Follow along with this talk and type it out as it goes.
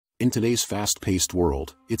In today's fast-paced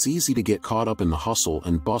world, it's easy to get caught up in the hustle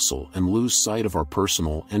and bustle and lose sight of our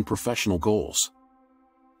personal and professional goals.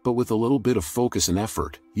 But with a little bit of focus and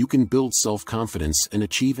effort, you can build self-confidence and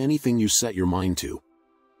achieve anything you set your mind to.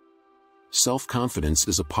 Self-confidence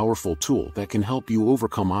is a powerful tool that can help you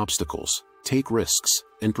overcome obstacles, take risks,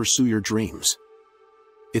 and pursue your dreams.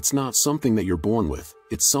 It's not something that you're born with,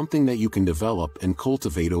 it's something that you can develop and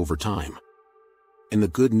cultivate over time. And the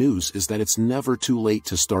good news is that it's never too late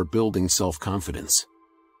to start building self-confidence.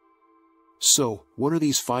 So, what are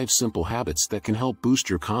these 5 simple habits that can help boost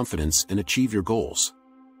your confidence and achieve your goals?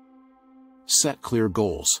 Set clear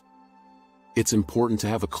goals. It's important to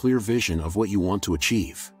have a clear vision of what you want to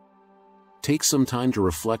achieve. Take some time to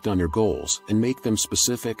reflect on your goals and make them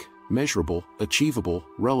specific, measurable, achievable,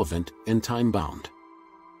 relevant, and time-bound.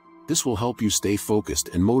 This will help you stay focused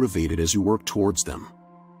and motivated as you work towards them.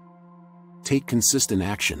 Take consistent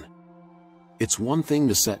action. It's one thing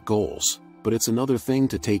to set goals, but it's another thing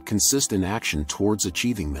to take consistent action towards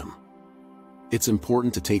achieving them. It's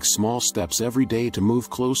important to take small steps every day to move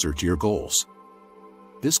closer to your goals.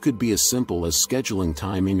 This could be as simple as scheduling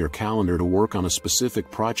time in your calendar to work on a specific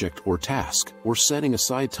project or task, or setting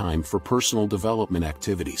aside time for personal development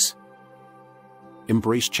activities.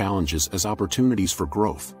 Embrace challenges as opportunities for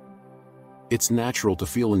growth. It's natural to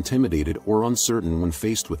feel intimidated or uncertain when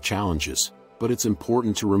faced with challenges, but it's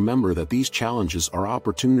important to remember that these challenges are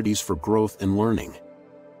opportunities for growth and learning.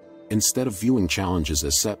 Instead of viewing challenges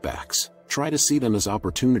as setbacks, try to see them as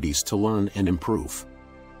opportunities to learn and improve.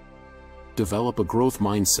 Develop a growth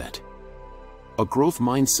mindset. A growth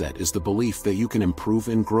mindset is the belief that you can improve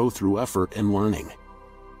and grow through effort and learning.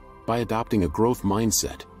 By adopting a growth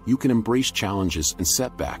mindset, you can embrace challenges and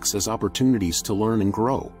setbacks as opportunities to learn and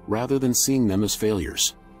grow, rather than seeing them as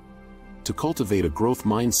failures. To cultivate a growth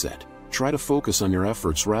mindset, try to focus on your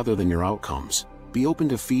efforts rather than your outcomes, be open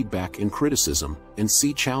to feedback and criticism, and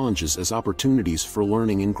see challenges as opportunities for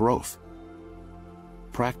learning and growth.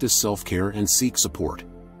 Practice self-care and seek support.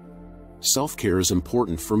 Self-care is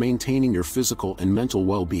important for maintaining your physical and mental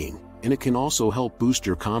well-being, and it can also help boost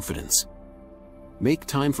your confidence. Make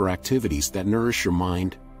time for activities that nourish your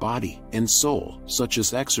mind, body, and soul, such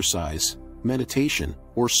as exercise, meditation,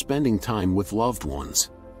 or spending time with loved ones.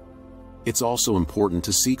 It's also important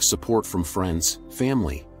to seek support from friends,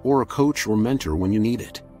 family, or a coach or mentor when you need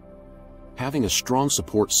it. Having a strong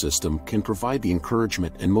support system can provide the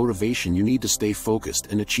encouragement and motivation you need to stay focused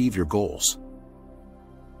and achieve your goals.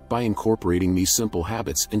 By incorporating these simple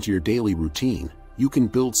habits into your daily routine, you can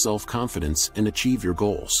build self-confidence and achieve your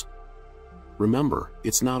goals. Remember,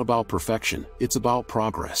 it's not about perfection, it's about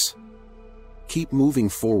progress. Keep moving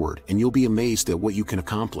forward and you'll be amazed at what you can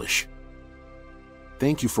accomplish.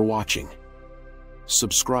 Thank you for watching.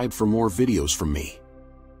 Subscribe for more videos from me,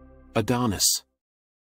 Adonis.